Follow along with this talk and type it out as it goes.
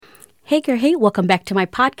Hey girl, hey, welcome back to my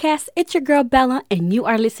podcast. It's your girl Bella, and you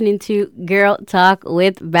are listening to Girl Talk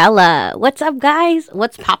with Bella. What's up, guys?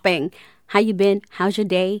 What's popping? How you been? How's your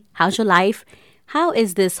day? How's your life? How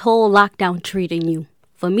is this whole lockdown treating you?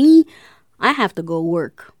 For me, I have to go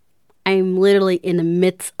work. I'm literally in the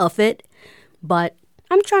midst of it, but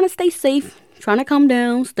I'm trying to stay safe, trying to calm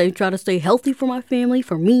down, trying to stay healthy for my family,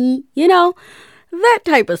 for me, that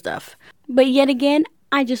type of stuff. But yet again,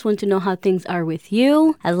 I just want to know how things are with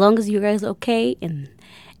you. As long as you guys are okay and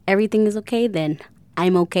everything is okay, then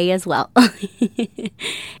I'm okay as well.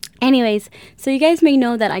 Anyways, so you guys may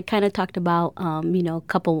know that I kind of talked about, a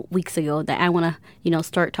couple weeks ago that I want to,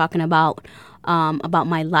 start talking about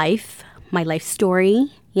my life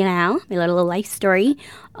story, my little life story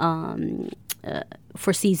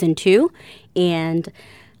for season 2. And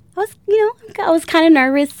I was kind of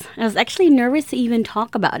nervous. I was actually nervous to even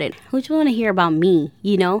talk about it. Who just want to hear about me,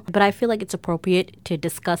 But I feel like it's appropriate to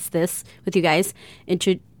discuss this with you guys and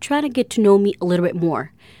to try to get to know me a little bit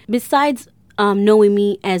more. Besides knowing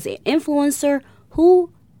me as an influencer,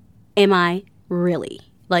 who am I really?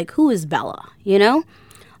 Like, who is Bella,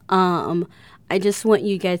 I just want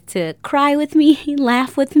you guys to cry with me,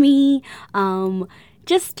 laugh with me,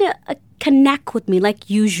 just to connect with me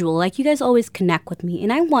like usual. Like, you guys always connect with me,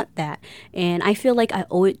 and I want that. And I feel like I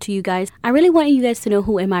owe it to you guys. I really want you guys to know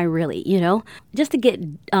who am I really, just to get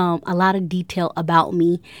a lot of detail about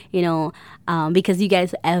me, because you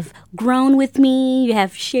guys have grown with me. You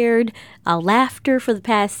have shared laughter for the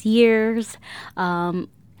past years.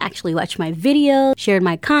 Actually watched my video, shared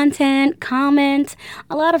my content, comment,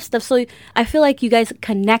 a lot of stuff. So I feel like you guys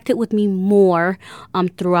connected with me more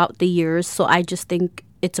throughout the years. So I just think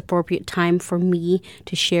it's appropriate time for me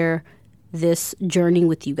to share this journey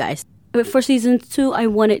with you guys. But for season 2, I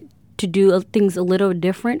wanted to do things a little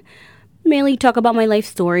different. Mainly talk about my life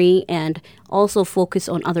story and also focus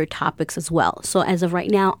on other topics as well. So as of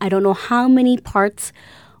right now, I don't know how many parts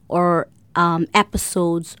or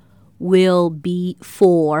episodes will be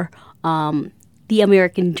for The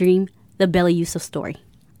American Dream, the Bella Yusuf story.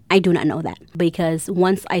 I do not know that, because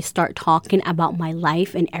once I start talking about my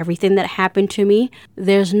life and everything that happened to me,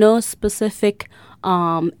 there's no specific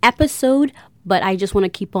episode, but I just want to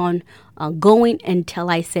keep on going until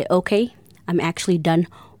I say, okay, I'm actually done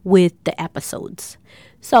with the episodes.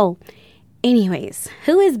 So anyways,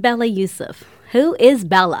 who is Bella Yusuf? Who is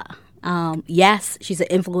Bella? Yes, she's an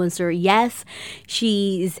influencer. Yes,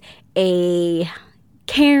 she's a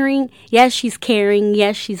caring. Yes, she's caring.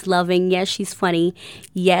 Yes, she's loving. Yes, she's funny.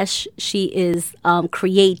 Yes, she is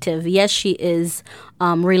creative. Yes, she is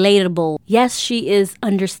relatable. Yes, she is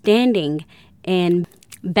understanding. And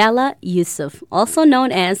Bella Yusuf, also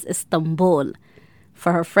known as Istanbul,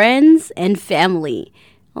 for her friends and family.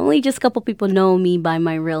 Only just a couple people know me by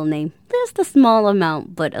my real name. Just a small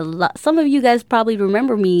amount, but a lot. Some of you guys probably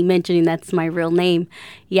remember me mentioning that's my real name.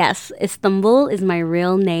 Yes, Istanbul is my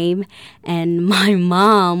real name. And my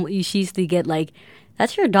mom, she used to get like,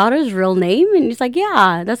 that's your daughter's real name? And it's like,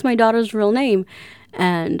 yeah, that's my daughter's real name.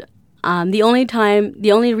 And the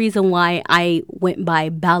only reason why I went by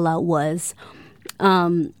Bella was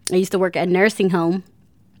I used to work at a nursing home.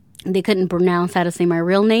 They couldn't pronounce how to say my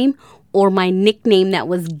real name or my nickname that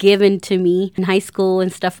was given to me in high school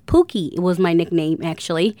and stuff. Pookie was my nickname,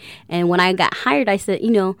 actually. And when I got hired, I said,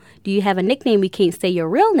 do you have a nickname? We can't say your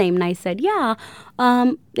real name. And I said, yeah,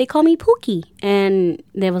 they call me Pookie. And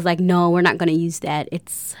they was like, no, we're not going to use that.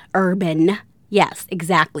 It's urban. Yes,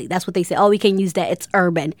 exactly. That's what they said. Oh, we can't use that. It's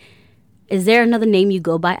urban. Is there another name you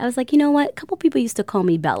go by? I was like, you know what? A couple people used to call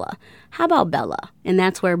me Bella. How about Bella? And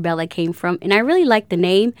that's where Bella came from. And I really like the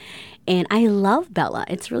name. And I love Bella.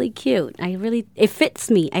 It's really cute. It fits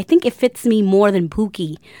me. I think it fits me more than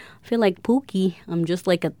Pookie. I feel like Pookie, I'm just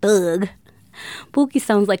like a thug. Pookie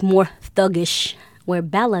sounds like more thuggish, where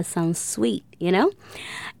Bella sounds sweet,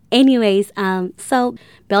 Anyways, so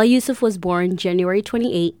Bella Yusuf was born January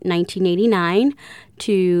 28, 1989,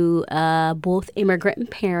 to both immigrant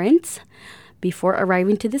parents. Before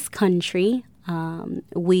arriving to this country,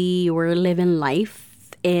 we were living life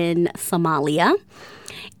in Somalia.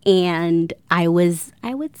 And I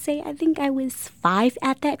think I was 5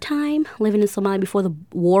 at that time, living in Somalia before the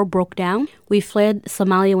war broke down. We fled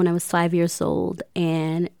Somalia when I was 5 years old.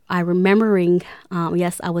 And I remembering,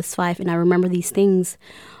 yes, I was 5, and I remember these things.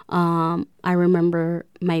 I remember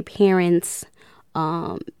my parents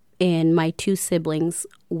and my 2 siblings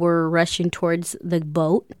were rushing towards the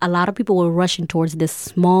boat. A lot of people were rushing towards this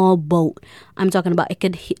small boat. I'm talking about it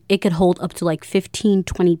could hold up to like 15,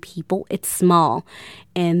 20 people. It's small.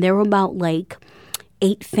 And there were about like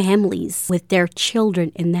 8 families with their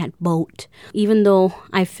children in that boat. Even though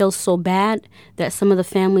I feel so bad that some of the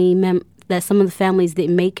families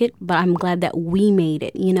didn't make it, but I'm glad that we made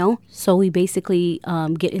it, you know? So we basically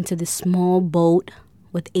get into this small boat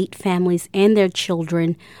with 8 families and their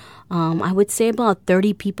children. I would say about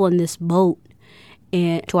 30 people in this boat.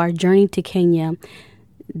 And to our journey to Kenya,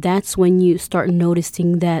 that's when you start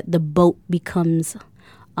noticing that the boat becomes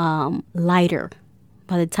lighter.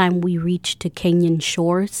 By the time we reach to Kenyan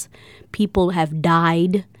shores, people have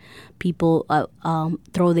died. People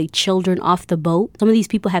throw their children off the boat. Some of these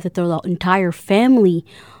people have to throw the entire family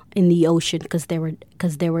in the ocean because they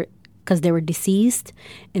were deceased,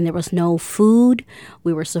 and there was no food.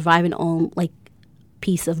 We were surviving on like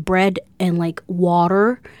piece of bread and like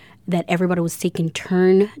water that everybody was taking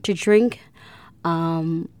turn to drink.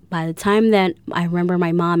 By the time that I remember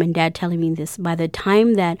my mom and dad telling me this, by the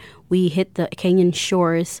time that we hit the Kenyan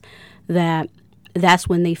shores, that's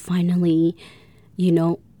when they finally, you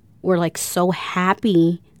know, were like so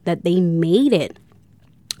happy that they made it.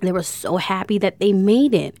 They were so happy that they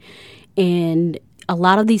made it. And a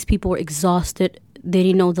lot of these people were exhausted. They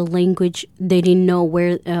didn't know the language. They didn't know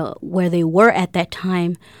where they were at that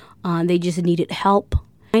time. They just needed help.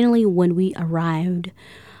 Finally, when we arrived,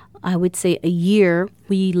 I would say a year,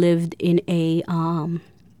 we lived in a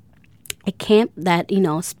camp that, you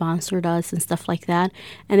know, sponsored us and stuff like that.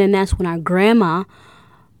 And then that's when our grandma,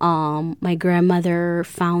 my grandmother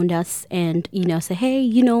found us and, you know, said, hey,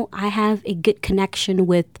 you know, I have a good connection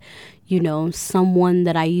with, you know, someone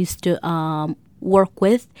that I used to work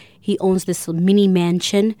with. He owns this mini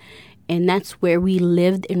mansion, and that's where we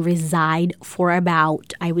lived and reside for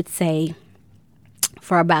about, I would say,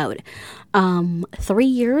 for about 3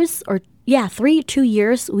 years or 2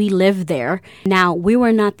 years we lived there. Now, we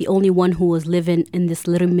were not the only one who was living in this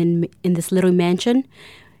little mansion.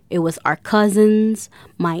 It was our cousins,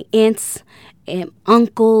 my aunts, and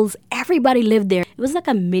uncles. Everybody lived there. It was like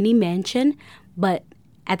a mini mansion, but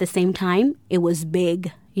at the same time, it was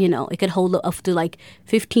big. You know, it could hold up to like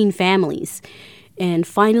 15 families. And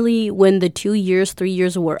finally, when the 3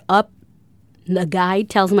 years were up, the guy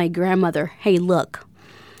tells my grandmother, hey, look,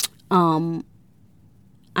 I'm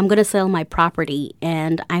going to sell my property,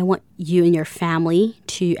 and I want you and your family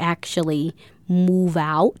to actually move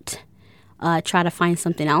out, try to find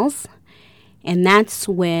something else. And that's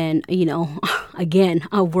when, you know, again,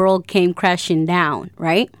 our world came crashing down,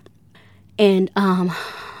 right? And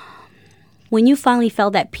when you finally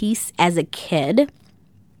felt that peace as a kid,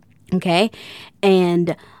 okay,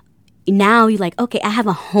 and now you're like, okay, I have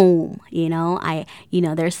a home, you know,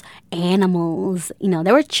 there's animals, you know,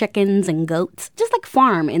 there were chickens and goats, just like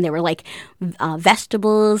farm. And there were like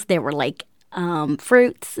vegetables, there were like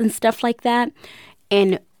fruits and stuff like that.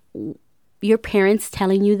 And your parents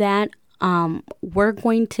telling you that we're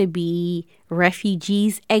going to be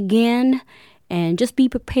refugees again, and just be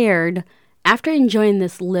prepared. After enjoying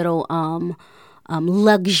this little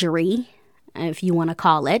luxury, if you want to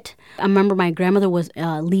call it. I remember my grandmother was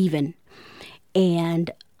leaving,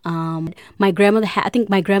 and my grandmother had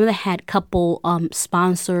a couple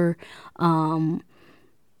sponsor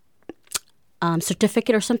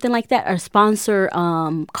certificate or something like that, or sponsor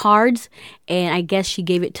cards, and I guess she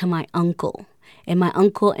gave it to my uncle, and my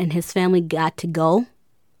uncle and his family got to go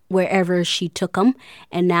wherever she took them,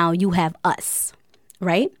 and now you have us,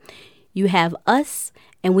 right? You have us,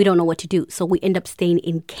 and we don't know what to do. So we end up staying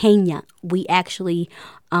in Kenya. We actually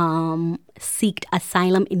seeked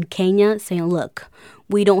asylum in Kenya, saying, look,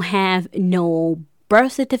 we don't have no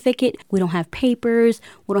birth certificate. We don't have papers.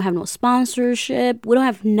 We don't have no sponsorship. We don't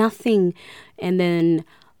have nothing. And then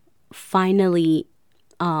finally,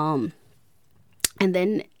 and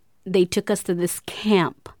then they took us to this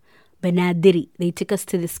camp, Benadiri. They took us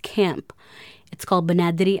to this camp. It's called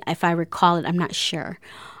Benadiri, if I recall it. I'm not sure.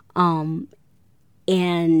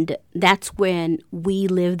 And that's when we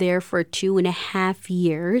lived there for 2.5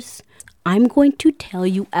 years. I'm going to tell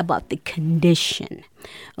you about the condition.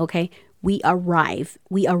 Okay, we arrive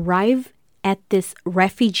at this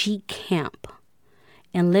refugee camp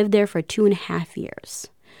and lived there for 2.5 years.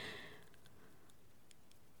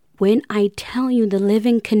 When I tell you the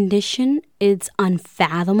living condition, it's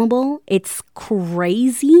unfathomable. It's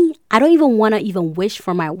crazy. I don't even want to even wish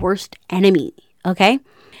for my worst enemy. Okay.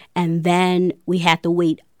 And then we had to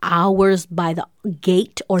wait hours by the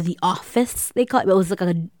gate, or the office, they call it. It was like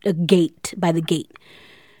a gate, by the gate,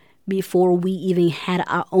 before we even had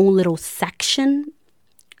our own little section,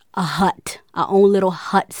 our own little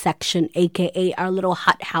hut section, aka our little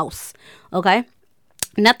hut house. Okay?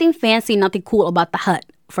 Nothing fancy, nothing cool about the hut,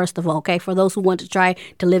 first of all, okay? For those who want to try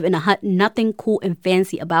to live in a hut, nothing cool and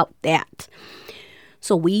fancy about that.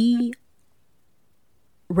 So we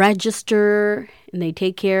register and they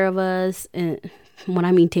take care of us. And when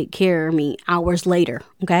I mean take care, I mean hours later,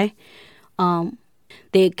 okay?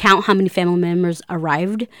 They count how many family members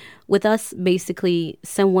arrived with us. Basically,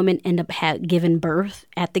 some women end up giving birth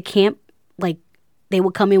at the camp. Like, they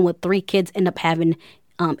would come in with 3 kids, end up having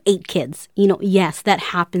 8 kids. Yes, that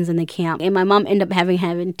happens in the camp. And my mom ended up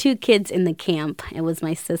having 2 kids in the camp. It was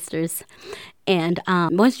my sisters. And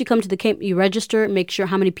once you come to the camp, you register, make sure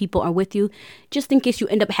how many people are with you, just in case you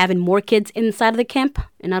end up having more kids inside of the camp.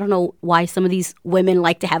 And I don't know why some of these women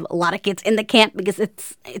like to have a lot of kids in the camp, because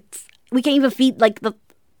it's we can't even feed like the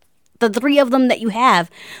 3 of them that you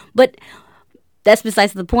have. But that's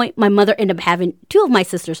besides the point. My mother ended up having 2 of my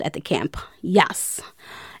sisters at the camp. Yes.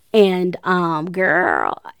 And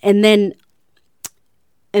girl, and then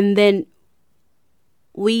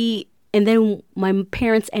my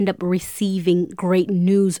parents end up receiving great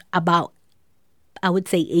news about, I would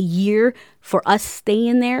say, a year for us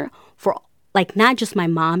staying there, for like not just my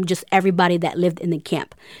mom, just everybody that lived in the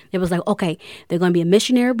camp. It was like, okay, they're going to be a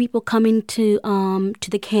missionary people coming to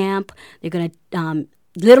the camp. They're going to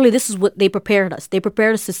literally, this is what they prepared us. They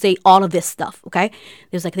prepared us to say all of this stuff, okay?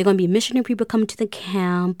 There's like, they're going to be missionary people coming to the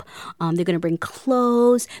camp. They're going to bring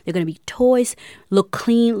clothes. They're going to be toys. Look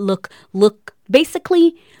clean. Look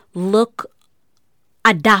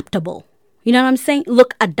adoptable. You know what I'm saying?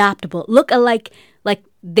 Look adoptable.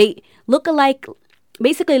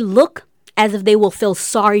 Basically look as if they will feel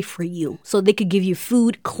sorry for you, so they could give you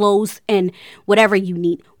food, clothes, and whatever you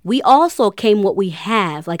need. We also came what we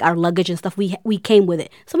have, like our luggage and stuff. We came with it.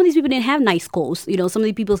 Some of these people didn't have nice clothes. Some of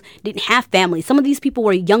these people didn't have families. Some of these people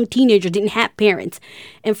were young teenagers, didn't have parents.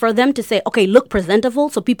 And for them to say, okay, look presentable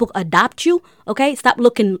so people adopt you, okay? Stop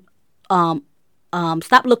looking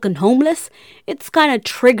homeless. It's kind of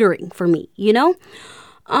triggering for me,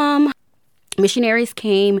 Missionaries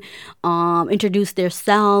came, introduced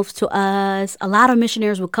themselves to us. A lot of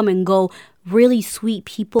missionaries would come and go, really sweet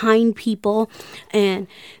people, kind people, and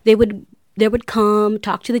they would come,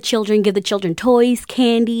 talk to the children, give the children toys,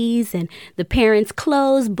 candies, and the parents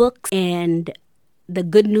clothes, books. And the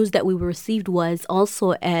good news that we received was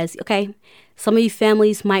also as, okay, some of you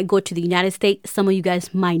families might go to the United States, some of you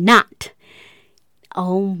guys might not.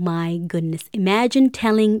 Oh my goodness. Imagine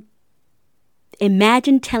telling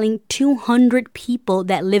 200 people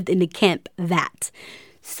that lived in the camp that.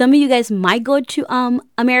 Some of you guys might go to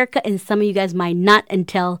America, and some of you guys might not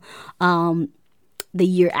until the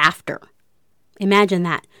year after. Imagine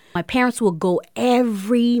that. My parents will go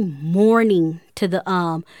every morning to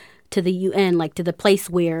the UN, like to the place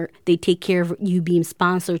where they take care of you being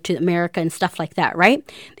sponsored to America and stuff like that, right?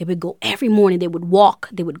 They would go every morning. They would walk.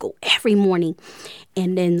 They would go every morning.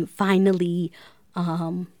 And then finally,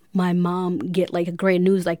 my mom get like a great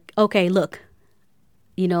news, like, okay, look,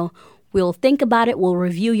 we'll think about it. We'll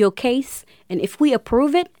review your case. And if we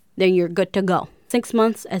approve it, then you're good to go. 6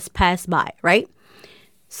 months has passed by, right?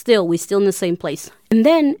 We're still in the same place. And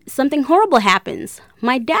then something horrible happens.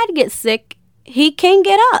 My dad gets sick. He can't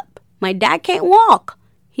get up. My dad can't walk.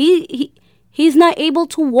 He's not able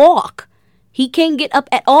to walk. He can't get up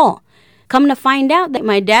at all. Come to find out that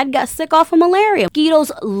my dad got sick off of malaria.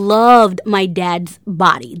 Mosquitoes loved my dad's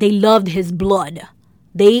body. They loved his blood.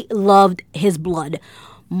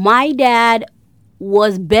 My dad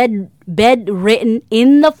was bedridden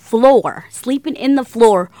in the floor, sleeping in the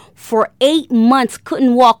floor for 8 months,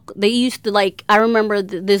 couldn't walk. They used to I remember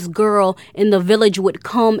this girl in the village would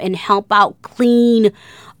come and help out clean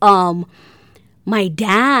my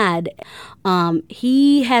dad.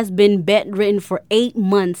 He has been bedridden for 8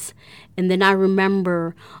 months. And then I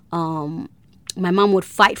remember my mom would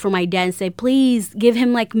fight for my dad and say, please give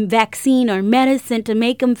him vaccine or medicine to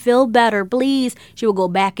make him feel better, please. She would go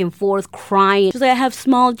back and forth crying. She's like, I have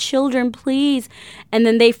small children, please. And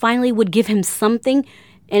then they finally would give him something,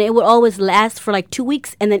 and it would always last for 2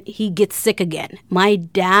 weeks, and then he gets sick again. My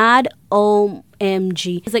dad,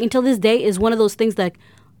 OMG. It's until this day is one of those things that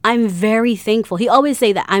I'm very thankful. He always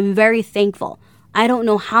say that, I'm very thankful. I don't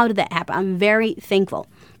know how did that happen. I'm very thankful.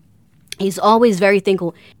 He's always very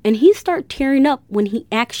thankful. And he started tearing up when he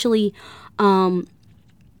actually remember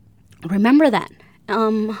that.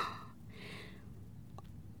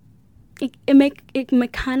 It make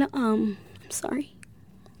kind of I'm sorry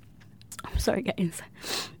guys.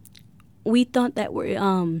 We thought that we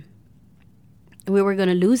were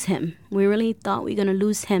gonna lose him. We really thought we were gonna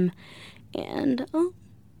lose him. And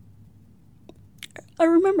I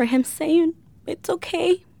remember him saying, it's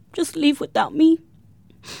okay, just leave without me.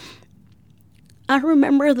 I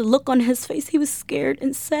remember the look on his face. He was scared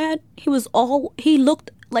and sad. He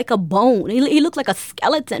looked like a bone. He looked like a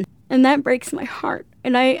skeleton. And that breaks my heart.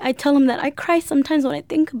 And I tell him that I cry sometimes when I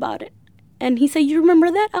think about it. And he said, you remember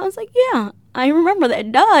that? I was like, yeah, I remember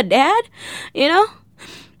that. Duh, Dad. You know?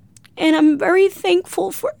 And I'm very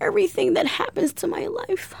thankful for everything that happens to my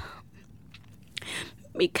life.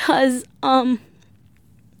 Because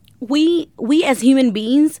we as human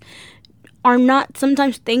beings are not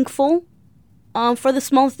sometimes thankful for the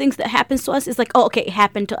small things that happens to us. It's like, oh, okay, it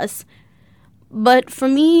happened to us. But for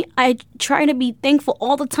me, I try to be thankful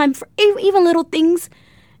all the time for even little things.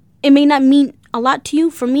 It may not mean a lot to you.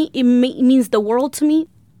 For me, it means the world to me.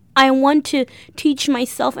 I want to teach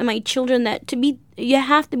myself and my children that you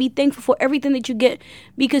have to be thankful for everything that you get,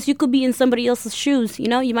 because you could be in somebody else's shoes. You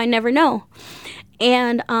know, you might never know.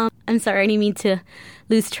 And I'm sorry, I didn't mean to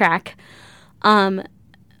lose track.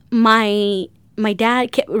 My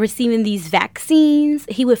dad kept receiving these vaccines.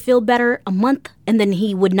 He would feel better a month, and then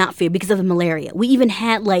he would not feel because of the malaria. We even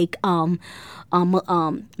had like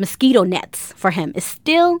mosquito nets for him. It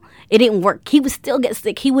didn't work. He would still get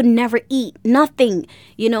sick. He would never eat, nothing.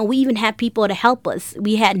 You know, we even had people to help us.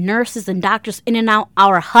 We had nurses and doctors in and out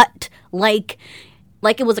our hut, like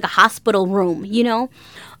it was like a hospital room, you know.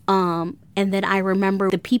 And then I remember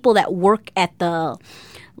the people that work at the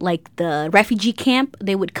refugee camp,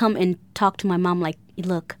 they would come and talk to my mom like,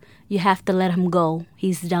 look, you have to let him go.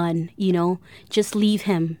 He's done, you know. Just leave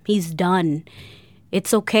him. He's done.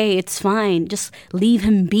 It's okay. It's fine. Just leave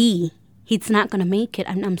him be. He's not going to make it.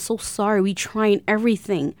 I'm so sorry. We trying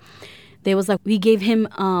everything. They was like, we gave him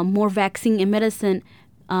more vaccine and medicine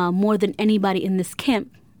more than anybody in this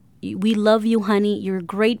camp. We love you, honey. You're a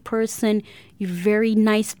great person. You're a very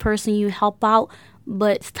nice person. You help out.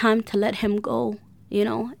 But it's time to let him go, you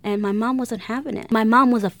know. And my mom wasn't having it. My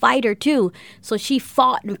mom was a fighter, too. So she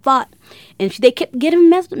fought and fought. And they kept getting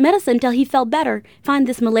medicine until he felt better. Find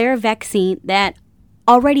this malaria vaccine that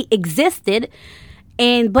already existed,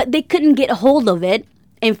 but they couldn't get a hold of it.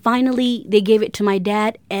 And finally, they gave it to my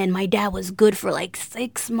dad, and my dad was good for like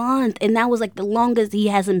 6 months. And that was like the longest he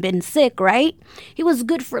hasn't been sick, right? He was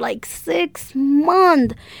good for like 6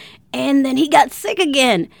 months. And then he got sick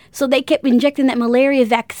again. So they kept injecting that malaria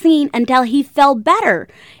vaccine until he felt better.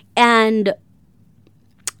 And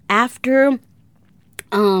after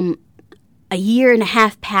a year and a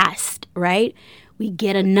half passed, right? We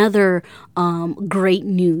get another great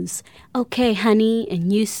news. Okay, honey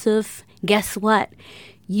and Yusuf, guess what?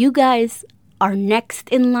 You guys are next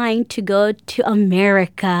in line to go to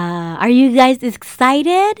America. Are you guys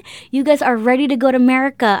excited? You guys are ready to go to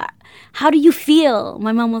America. How do you feel?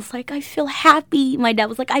 My mom was like, I feel happy. My dad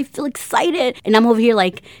was like, I feel excited. And I'm over here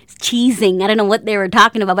like cheesing. I don't know what they were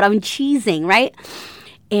talking about, but I'm cheesing, right?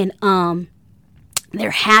 And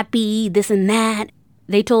they're happy, this and that.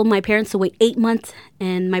 They told my parents to wait 8 months,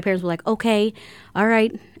 and my parents were like, okay, all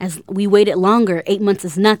right. As we waited longer, 8 months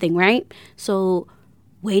is nothing, right? So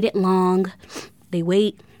waited long. They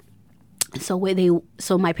wait. So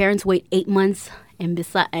my parents wait 8 months,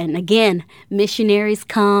 and again, missionaries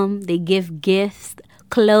come. They give gifts,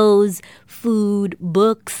 clothes, food,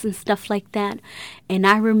 books, and stuff like that. And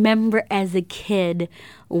I remember as a kid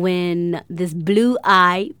when this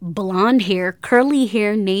blue-eyed, blonde hair, curly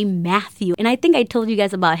hair named Matthew, and I think I told you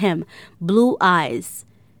guys about him, blue eyes,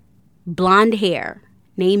 blonde hair,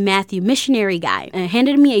 named Matthew, missionary guy,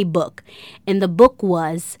 handed me a book. And the book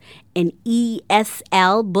was an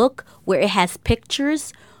ESL book where it has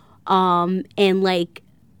pictures and like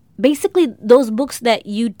basically those books that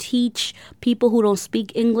you teach people who don't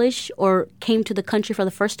speak English or came to the country for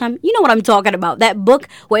the first time. You know what I'm talking about. That book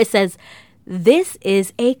where it says, this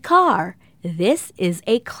is a car. This is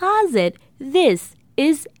a closet. This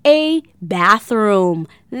is a bathroom.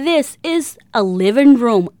 This is a living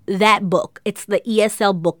room. That book. It's the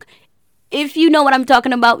ESL book. If you know what I'm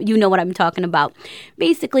talking about, you know what I'm talking about.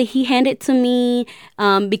 Basically, he handed it to me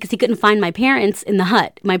because he couldn't find my parents in the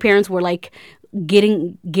hut. My parents were like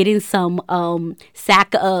getting some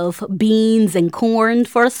sack of beans and corn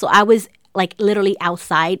first. So I was like literally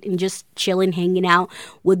outside and just chilling, hanging out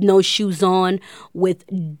with no shoes on, with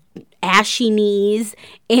ashy knees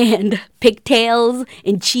and pigtails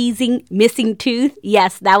and cheesing, missing tooth.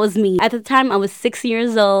 Yes, that was me. At the time, I was 6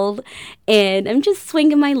 years old, and I'm just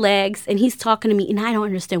swinging my legs, and he's talking to me, and I don't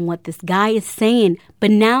understand what this guy is saying.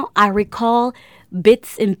 But now I recall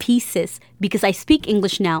bits and pieces because I speak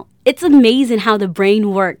English now. It's amazing how the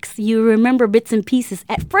brain works. You remember bits and pieces.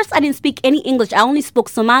 At first, I didn't speak any English. I only spoke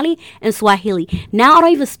Somali and Swahili. Now I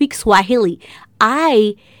don't even speak Swahili.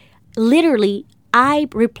 I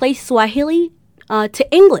replaced Swahili to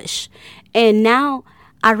English. And now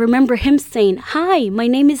I remember him saying, "Hi, my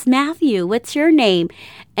name is Matthew. What's your name?"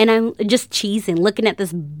 And I'm just cheesing, looking at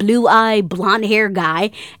this blue-eyed, blonde-hair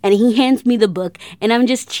guy, and he hands me the book, and I'm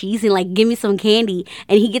just cheesing, like, "Give me some candy."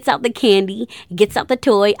 And he gets out the candy, gets out the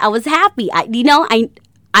toy. I was happy.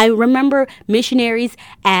 I remember missionaries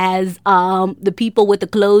as the people with the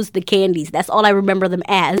clothes, the candies. That's all I remember them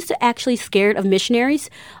as. I was actually scared of missionaries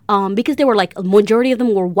because they were like, a majority of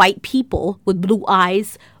them were white people with blue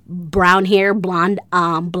eyes, brown hair, blonde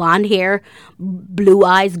hair, blue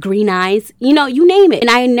eyes, green eyes, you name it. And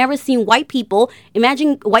I had never seen white people.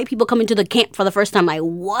 Imagine white people coming to the camp for the first time. Like,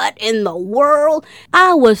 what in the world?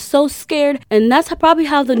 I was so scared. And that's probably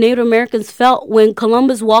how the Native Americans felt when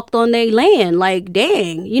Columbus walked on their land. Like,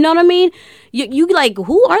 dang, you know what I mean? You like,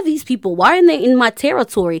 who are these people? Why are they in my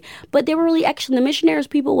territory? But they were really, actually, the missionaries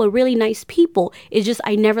people were really nice people. It's just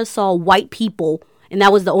I never saw white people. And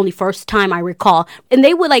that was the only first time I recall. And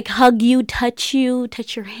they would like hug you, touch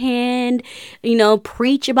your hand,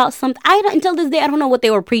 preach about something. Until this day, I don't know what they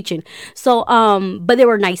were preaching. So, but they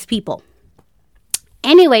were nice people.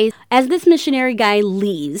 Anyways, as this missionary guy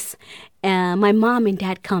leaves, my mom and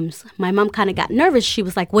dad comes. My mom kind of got nervous. She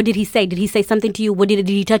was like, "What did he say? Did he say something to you? Did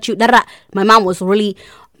he touch you?" Da, da, da. My mom was really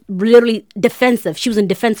literally defensive. She was in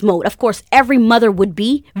defense mode. Of course, every mother would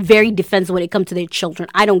be very defensive when it comes to their children.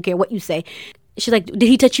 I don't care what you say. She's like, "Did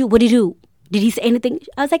he touch you? What did he do? Did he say anything?"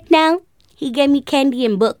 I was like, "No, he gave me candy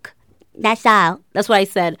and book. That's all." That's what I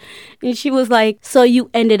said. And she was like, "So you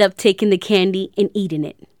ended up taking the candy and eating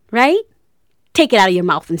it, right? Take it out of your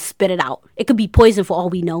mouth and spit it out. It could be poison for all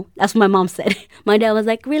we know." That's what my mom said. My dad was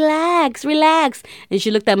like, "Relax, relax." And she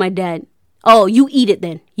looked at my dad. "Oh, you eat it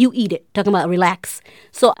then. You eat it." Talking about relax.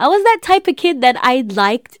 So I was that type of kid that I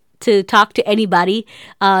liked to talk to anybody,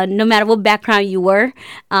 no matter what background you were.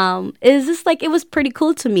 It was just like, it was pretty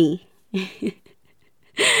cool to me.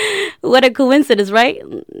 What a coincidence, right?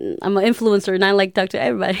 I'm an influencer and I like to talk to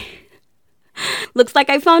everybody. Looks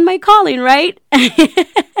like I found my calling, right?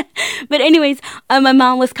 But anyways, my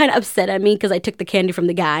mom was kind of upset at me because I took the candy from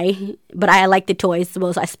the guy. But I liked the toys,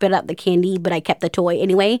 so I spit out the candy, but I kept the toy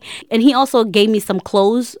anyway. And he also gave me some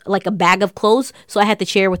clothes, like a bag of clothes. So I had to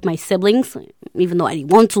share with my siblings. Even though I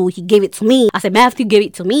didn't want to, he gave it to me. I said, "Matthew gave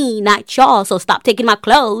it to me, not y'all, so stop taking my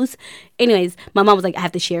clothes." Anyways, my mom was like, "I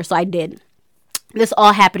have to share," so I did. This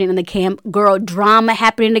all happening in the camp. Girl, drama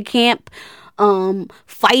happening in the camp.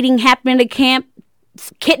 Fighting happening in the camp.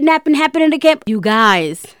 Kidnapping happening in the camp. You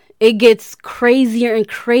guys, it gets crazier and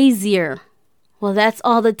crazier. Well, that's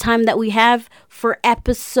all the time that we have for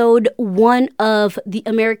episode 1 of The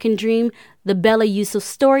American Dream, the Bella Yusuf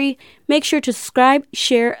story. Make sure to subscribe,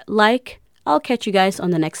 share, like. I'll catch you guys on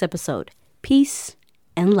the next episode. Peace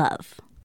and love.